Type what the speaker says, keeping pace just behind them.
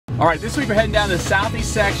All right, this week we're heading down to the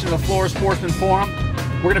southeast section of the Florida Sportsman Forum.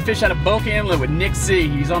 We're gonna fish out of Boca Inlet with Nick C.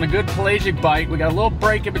 He's on a good pelagic bite. We got a little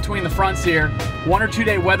break in between the fronts here. 1 or 2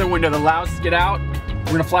 day weather window that allows us to get out.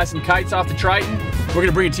 We're gonna fly some kites off the Triton. We're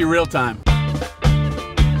gonna bring it to you real time.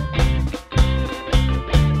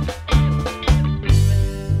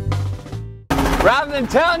 Rather than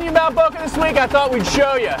telling you about Boca this week, I thought we'd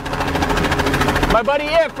show you. My buddy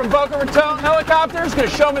If from Boca Raton Helicopter is gonna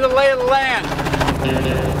show me the lay of the land. A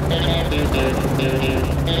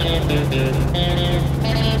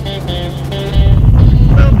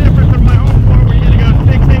little different from my home port where you're going to go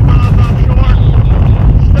 6-8 miles offshore.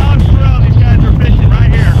 Stones throw, these guys are fishing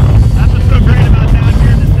right here. That's what's so great about down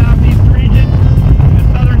here in the southeast region. The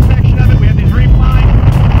southern section of it, we have these reef lines.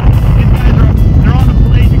 These guys they're on the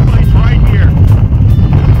pelagic bites right here.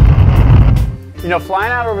 You know,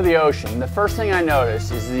 flying out over the ocean, the first thing I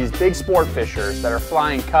notice is these big sport fishers that are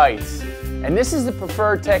flying kites. And this is the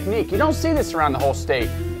preferred technique. You don't see this around the whole state,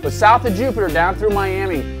 but south of Jupiter, down through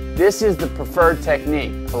Miami, this is the preferred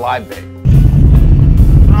technique for live bait.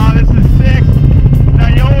 Oh, this is sick. Now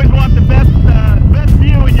you always want the best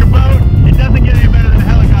view in your boat. It doesn't get any better than a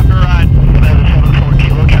helicopter ride.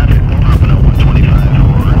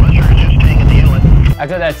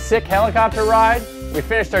 After that sick helicopter ride, we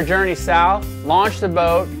finished our journey south, launched the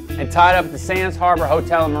boat, and tied up at the Sands Harbor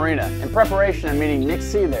Hotel and Marina in preparation of meeting Nick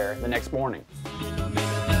C. there the next morning.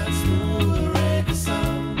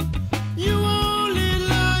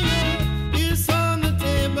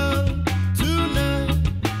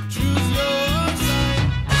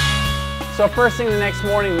 So first thing the next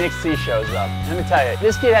morning, Nick C. shows up. Let me tell you,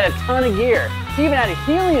 this kid had a ton of gear. He even had a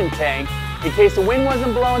helium tank in case the wind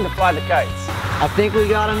wasn't blowing to fly the kites. I think we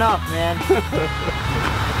got enough, man.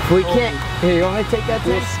 If we can't, here, you want me to take that too?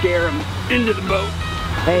 We'll scare him into the boat.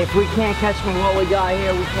 Hey, if we can't catch him with what we got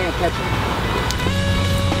here, we can't catch him.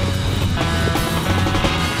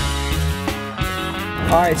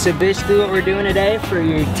 All right, so basically what we're doing today for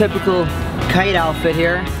your typical kite outfit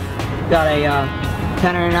here, got a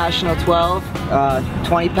Penn International 12,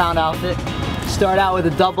 20-pound outfit. Start out with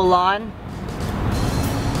a double line,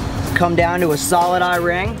 come down to a solid eye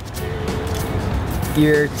ring,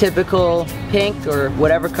 your typical pink or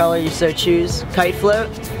whatever color you so choose kite float,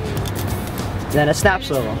 then a snap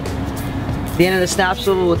swivel. At the end of the snap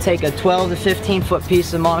swivel, we'll take a 12 to 15 foot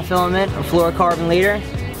piece of monofilament or fluorocarbon leader,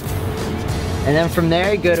 and then from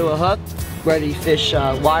there you go to a hook, whether you fish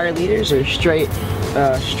wire leaders or straight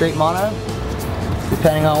mono,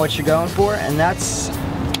 depending on what you're going for, and that's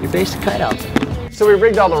your basic kite outfit. So we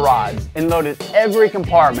rigged all the rods and loaded every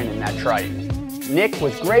compartment in that Triton. Nick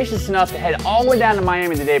was gracious enough to head all the way down to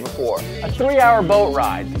Miami the day before. A 3-hour boat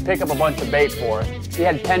ride to pick up a bunch of bait for us. He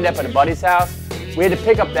had penned up at a buddy's house. We had to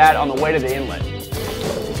pick up that on the way to the inlet.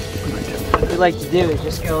 What we like to do is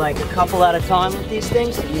just go like a couple at a time with these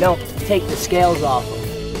things so you don't take the scales off them.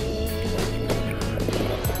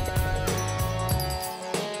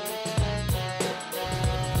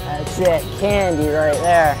 That's it, candy right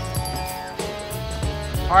there.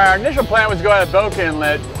 All right, our initial plan was to go out of Boca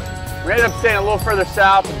Inlet. We ended up staying a little further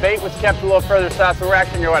south. The bait was kept a little further south, so we're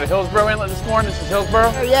actually going to go out of Hillsborough Inlet this morning. This is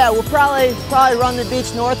Hillsborough. Oh, yeah, we'll probably run the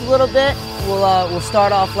beach north a little bit. We'll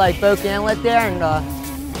start off like Boca Inlet there and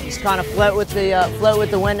just kind of float with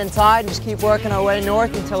the wind and tide, and just keep working our way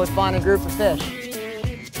north until we find a group of fish.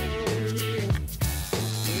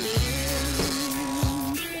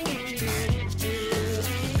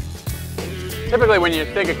 Typically when you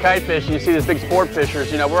think of kite fishing, you see these big sport fishers.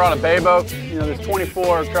 You know, we're on a bay boat. You know, there's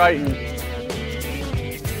 24 Triton.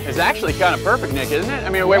 It's actually kind of perfect, Nick, isn't it? I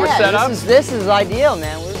mean, the way we're set up. This is ideal,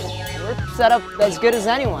 man. We're set up as good as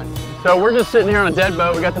anyone. So we're just sitting here on a dead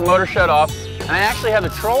boat. We got the motor shut off, and I actually have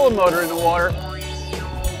the trolling motor in the water,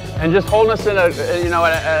 and just holding us in a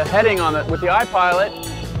heading on it with the iPilot.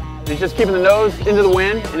 He's just keeping the nose into the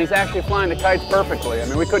wind, and he's actually flying the kites perfectly. I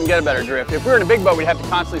mean, we couldn't get a better drift. If we were in a big boat, we'd have to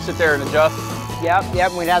constantly sit there and adjust.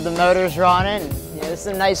 Yep, we'd have the motors running. Yeah, this is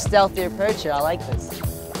a nice stealthy approach here. I like this.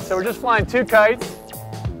 So we're just flying 2 kites,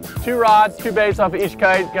 2 rods, 2 baits off of each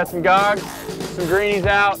kite. Got some gogs, some greenies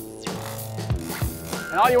out.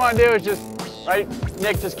 And all you want to do is just, right,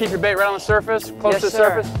 Nick, just keep your bait right on the surface, close to the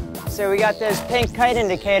surface. So we got those pink kite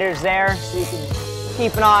indicators there, so you can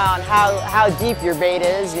keep an eye on how deep your bait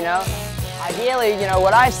is, you know. Ideally, you know,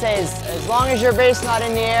 what I say is as long as your bait's not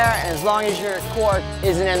in the air and as long as your cork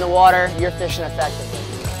isn't in the water, you're fishing effectively.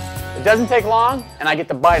 It doesn't take long, and I get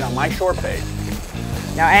to bite on my short bait.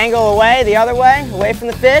 Now angle away, the other way, away from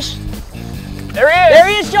the fish. There he is! There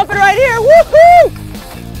he is, jumping right here, woohoo!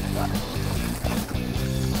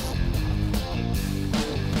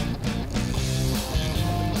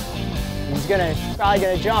 probably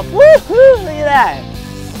gonna jump. Woo-hoo, look at that.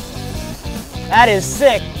 That is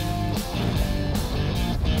sick.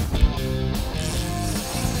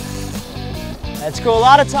 That's cool. A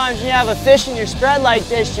lot of times when you have a fish in your spread like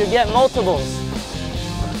this, you'll get multiples.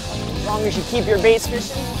 As long as you keep your baits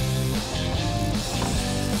fishing.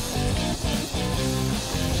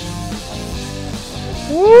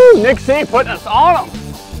 Woo, Nick C putting us on them.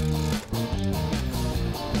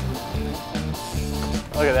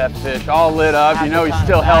 Look at that fish, all lit up. You know he's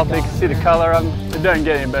still healthy. You can see the color of him. It doesn't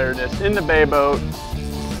get any better than this. In the bay boat.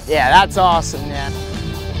 Yeah, that's awesome, man.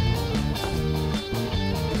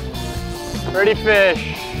 Pretty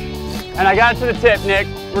fish. And I got it to the tip, Nick.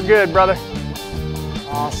 We're good, brother.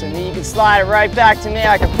 Awesome. You can slide it right back to me.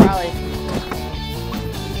 I could probably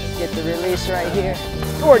get the release right here.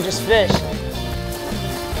 Gorgeous fish.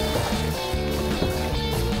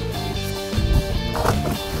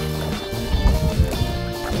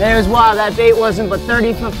 There's why that bait wasn't but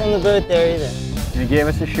 30 foot from the boat there either. He gave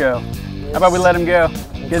us a show. How about we let him go?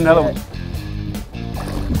 Get another one.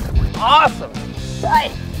 Awesome.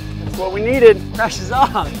 Tight. That's what we needed. Pressure's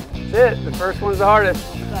on. That's it. The first one's the hardest.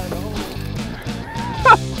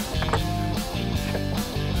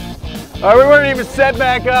 All right, we weren't even set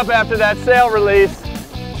back up after that sail release.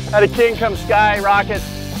 Had a king come skyrocket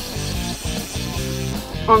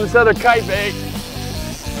on this other kite bait.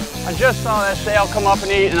 I just saw that sail come up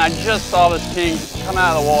and eat, and I just saw this king come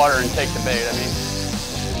out of the water and take the bait. I mean,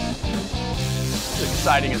 it's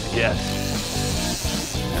exciting as it gets.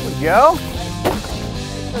 There we go.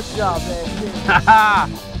 Good job, babe.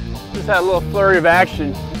 Just had a little flurry of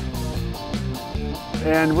action.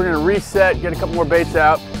 And we're gonna reset, get a couple more baits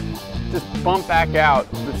out, just bump back out.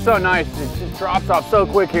 It's so nice, it just drops off so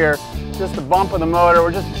quick here. Just the bump of the motor,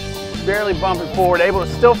 we're just barely bumping forward, able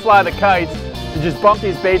to still fly the kites, and just bump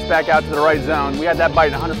these baits back out to the right zone. We had that bite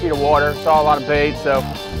in 100 feet of water, saw a lot of bait, so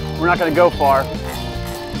we're not gonna go far.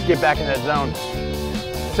 Just get back in that zone,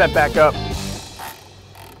 set back up.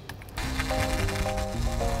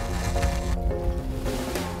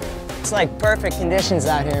 It's like perfect conditions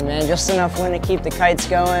out here, man. Just enough wind to keep the kites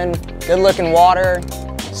going, good looking water,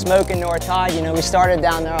 smoking north tide. You know, we started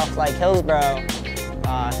down there off like Hillsborough,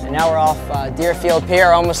 and now we're off Deerfield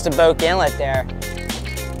Pier, almost to Boca Inlet there.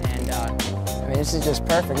 And I mean, this is just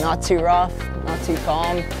perfect. Not too rough, not too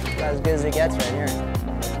calm. About as good as it gets right here.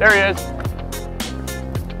 There he is.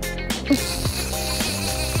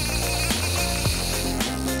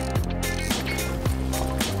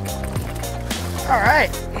 All right.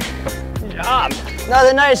 Good job.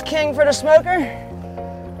 Another nice king for the smoker.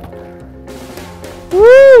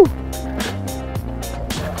 Woo!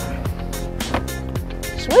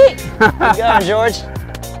 Sweet. Good going, George.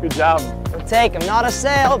 Good job. We'll take him. Not a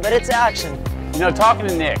sail, but it's action. You know, talking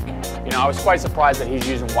to Nick, you know, I was quite surprised that he's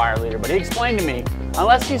using wire leader, but he explained to me,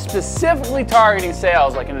 unless he's specifically targeting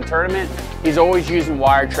sails, like in a tournament, he's always using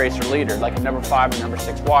wire tracer leader, like a number 5 or number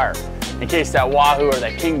 6 wire, in case that wahoo or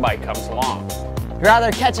that king bite comes along. You'd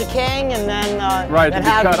rather catch a king and then, than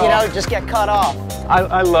have, cut you know, off. just get cut off.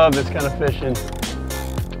 I love this kind of fishing.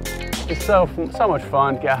 It's so much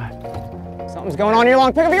fun, God. Something's going on here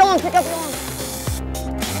long. Pick up your long, pick up your long.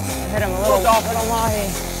 Hit him a little mahi.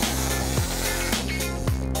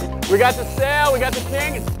 We got the sail, we got the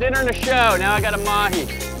king, it's dinner and a show. Now I got a mahi.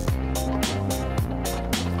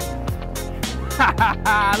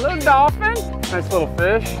 Little dolphin. Nice little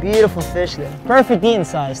fish. Beautiful fish there. Perfect eating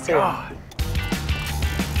size too. God.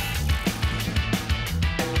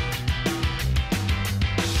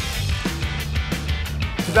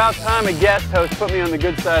 It's about time a guest host put me on the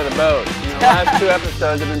good side of the boat. You know, the last 2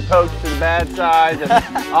 episodes have been poached to the bad side, and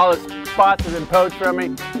all the spots have been poached from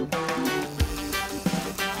me.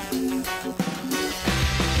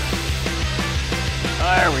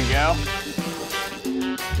 There we go.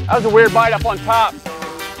 That was a weird bite up on top.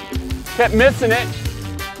 Kept missing it.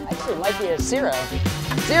 Actually, it might be a zero.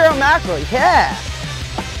 Zero mackerel, yeah.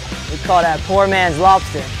 We call that poor man's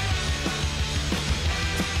lobster.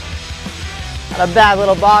 Not a bad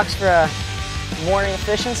little box for a morning of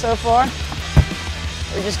fishing so far.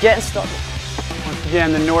 We're just getting started. Once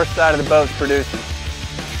again, the north side of the boat's producing.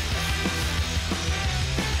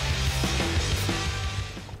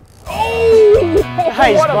 Oh!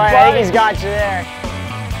 Nice What a bite. I bite. think he's got you there.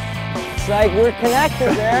 It's like we're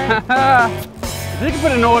connected there. If you can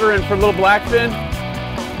put an order in for a little blackfin.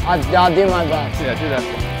 I'll do my best. Yeah, do that.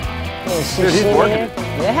 Dude, he's working.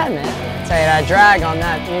 Yeah, man. I tell you, that drag on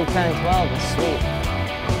that new 10-12 is sweet.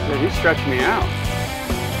 Dude, he's stretching me out.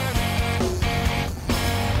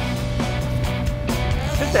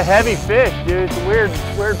 Just a heavy fish, dude. It's a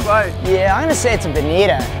weird fight. Yeah, I'm gonna say it's a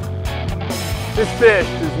bonita. It's This fish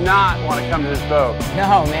does not want to come to this boat.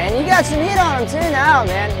 No, man, you got some heat on him too now,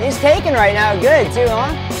 man. He's taking right now good too,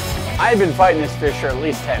 huh? I've been fighting this fish for at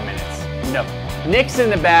least 10 minutes. No. Nick's in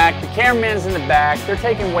the back, the cameraman's in the back, they're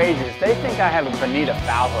taking wagers. They think I have a bonita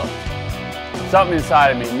foul hook. Something inside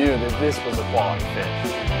of me knew that this was a quality fish.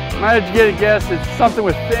 I had to get a guess, it's something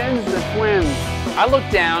with fins and twins. I look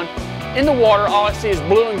down, in the water, all I see is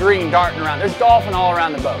blue and green darting around. There's dolphin all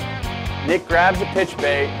around the boat. Nick grabs a pitch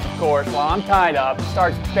bait, of course, while I'm tied up,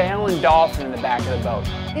 starts bailing dolphin in the back of the boat.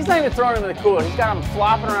 He's not even throwing him in the cooler. He's got him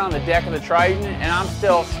flopping around the deck of the Triton, and I'm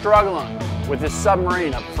still struggling with this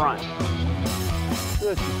submarine up front. This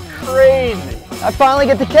is crazy. I finally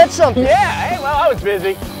get to catch something. Yeah, hey, well, I was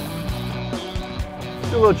busy.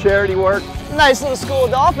 Do a little charity work. Nice little school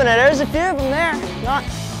of dolphin there. There's a few of them there. Not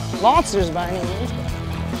monsters by any means.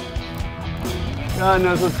 God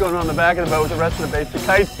knows what's going on in the back of the boat with the rest of the baits. The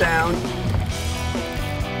kite's down.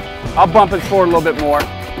 I'll bump it forward a little bit more.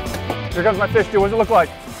 Here comes my fish, dude. What's it look like?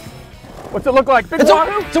 What's it look like? Big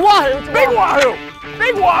wahoo? It's a wahoo. It's a Big wahoo!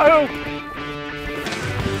 Big wahoo!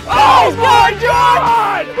 Oh my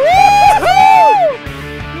God! Woo-hoo!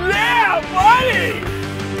 Yeah, buddy!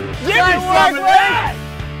 Give me some of that!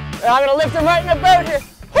 I'm gonna lift him right in the boat here.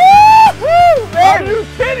 Woo-hoo! Are you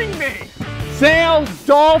kidding me? Sails,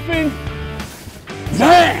 dolphin.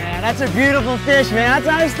 Man, that's a beautiful fish, man. That's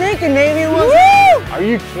what I was thinking. Maybe it was. Woo! Are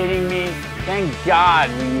you kidding me? Thank God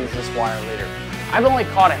we used this wire leader. I've only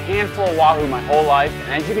caught a handful of wahoo my whole life,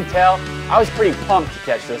 and as you can tell, I was pretty pumped to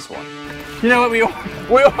catch this one. You know what, we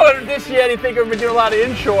ordered this Yeti thinking we're doing a lot of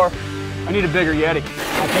inshore. I need a bigger Yeti.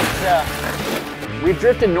 I think so. We've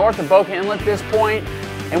drifted north of Boca Inlet at this point,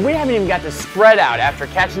 and we haven't even got the spread out after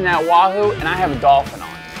catching that wahoo, and I have a dolphin on.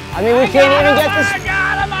 I mean, we can't even get this. I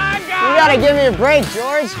got him! You gotta give me a break,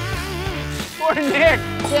 George. Poor Nick.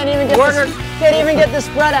 Can't even get the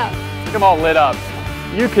spread out. Look, I'm all lit up.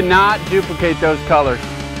 You cannot duplicate those colors.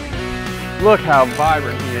 Look how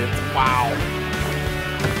vibrant he is. Wow.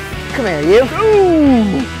 Come here, you.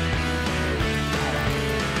 Ooh.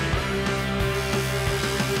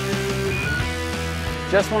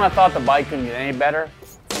 Just when I thought the bite couldn't get any better,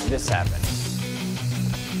 this happened.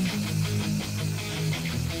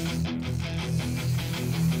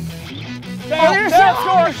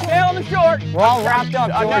 Sail on the short. We're all wrapped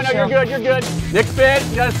up, George. No, you're good, you're good. Nick's bit,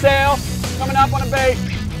 you got a sail, coming up on a bait.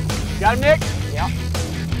 Got him, Nick? Yep.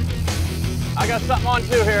 I got something on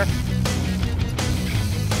too here.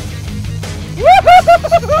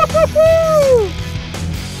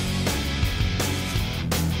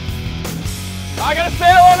 I got a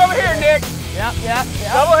sail on over here, Nick. Yep.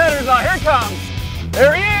 Double headers on, here it comes.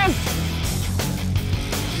 There he is.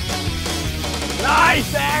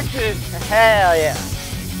 Nice action. Hell yeah.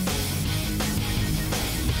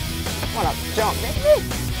 What up, jump, baby?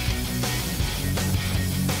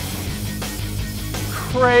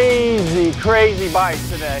 Crazy bites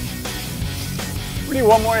today. We need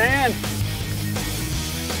one more hand.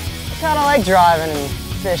 I kind of like driving and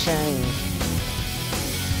fishing.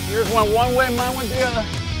 Yours went one way, mine went the other.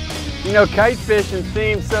 You know, kite fishing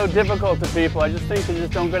seems so difficult to people. I just think they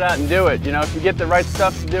just don't get out and do it. You know, if you get the right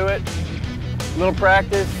stuff to do it, a little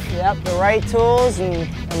practice. Yep, the right tools and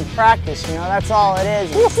practice, you know, that's all it is.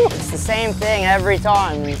 It's the same thing every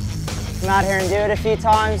time. You come out here and do it a few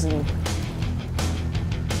times and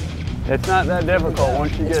it's not that difficult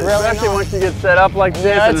once you get, really especially not. once you get set up like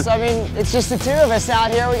this. Yeah, I mean, it's just the two of us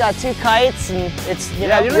out here. We got two kites, and it's you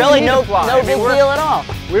really no big deal at all.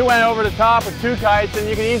 We went over the top with two kites, and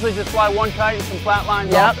you can easily just fly one kite and some flat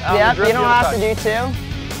lines off. Yep. You don't have to do two.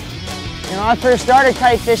 You know, when I first started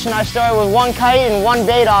kite fishing, I started with one kite and one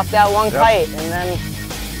bait off that one kite, and then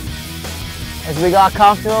as we got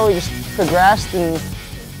comfortable, we just progressed, and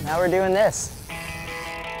now we're doing this.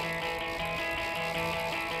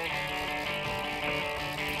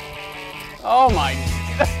 Oh my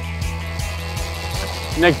God.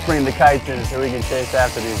 Nick's bringing the kites in so we can chase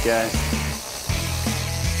after these guys.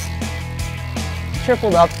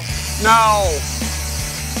 Tripled up. No!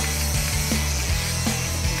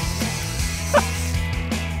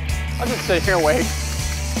 I'll just sit here and wait.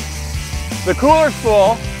 The cooler's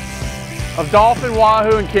full of dolphin,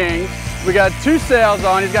 wahoo, and king. We got two sails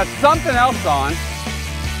on. He's got something else on.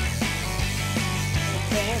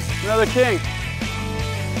 Another king.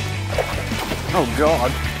 Oh God.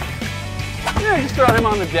 Yeah, just throw him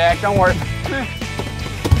on the deck, don't worry.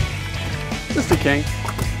 Just a king.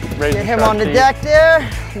 Get him on the deck there,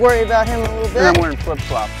 worry about him a little bit. And I'm wearing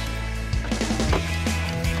flip-flops.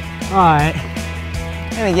 All right,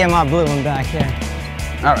 let me get my blue one back here.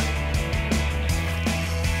 All right.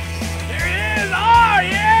 There it is, oh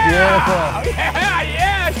yeah! Beautiful.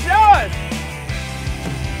 Yeah, show us.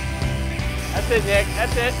 it, Nick.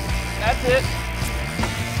 That's it. That's it.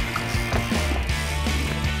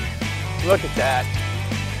 Look at that.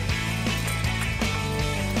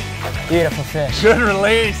 Beautiful fish. Good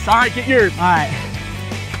release. All right, get yours. All right.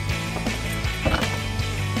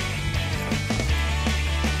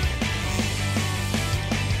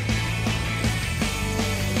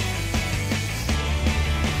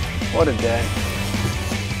 What a day.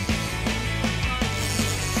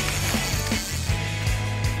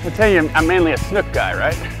 I'll tell you, I'm mainly a snook guy,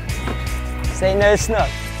 right? Say no snook.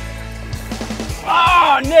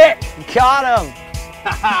 Oh, Nick! Got him.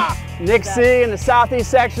 Nick C in the southeast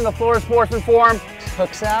section of the Florida Sportsman Forum.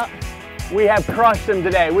 Hooks out. We have crushed them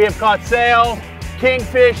today. We have caught sail,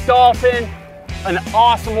 kingfish, dolphin, an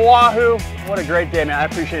awesome wahoo. What a great day, man. I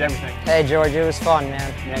appreciate everything. Hey, George, it was fun,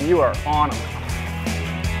 man. Man, you are on them.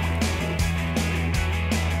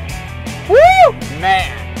 Woo!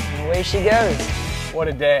 Man. And away she goes. What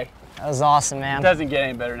a day. That was awesome, man. It doesn't get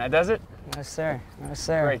any better than that, does it? No, sir. No,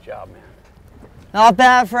 sir. Great job, man. Not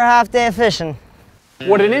bad for a half day of fishing.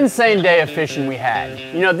 What an insane day of fishing we had.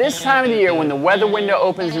 You know, this time of the year when the weather window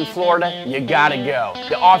opens in Florida, you gotta go.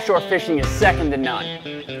 The offshore fishing is second to none.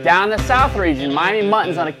 Down in the south region, Miami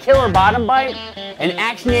Mutton's on a killer bottom bite, and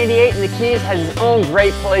Action 88 in the Keys has his own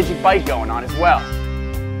great pelagic bite going on as well.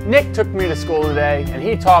 Nick took me to school today, and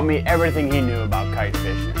he taught me everything he knew about kite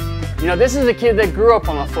fishing. You know, this is a kid that grew up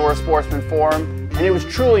on the Florida Sportsman Forum, and it was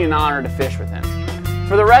truly an honor to fish with him.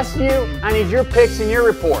 For the rest of you, I need your picks and your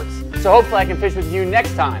reports. So hopefully I can fish with you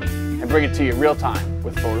next time and bring it to you real time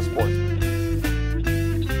with Florida Sportsman.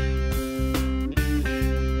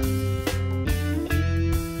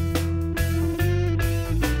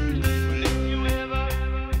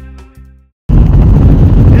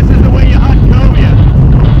 This is the way you hunt cobia.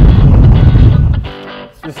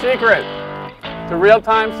 The secret to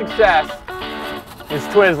real-time success is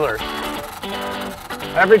Twizzlers.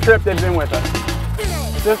 Every trip they've been with us.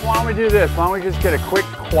 Why don't we do this? Why don't we just get a quick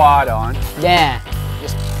quad on, Yeah,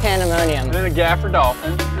 just pandemonium. and then a gaff for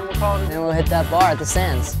dolphin, and we'll call it a day. And we'll hit that bar at the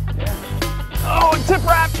sands. Yeah. Oh, a tip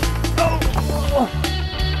wrap! Oh! Oh!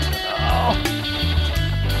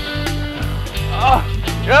 Oh!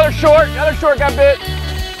 Another short got bit.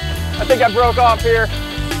 I think I broke off here.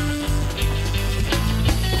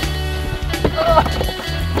 Oh.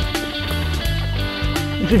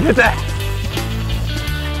 Did you get that?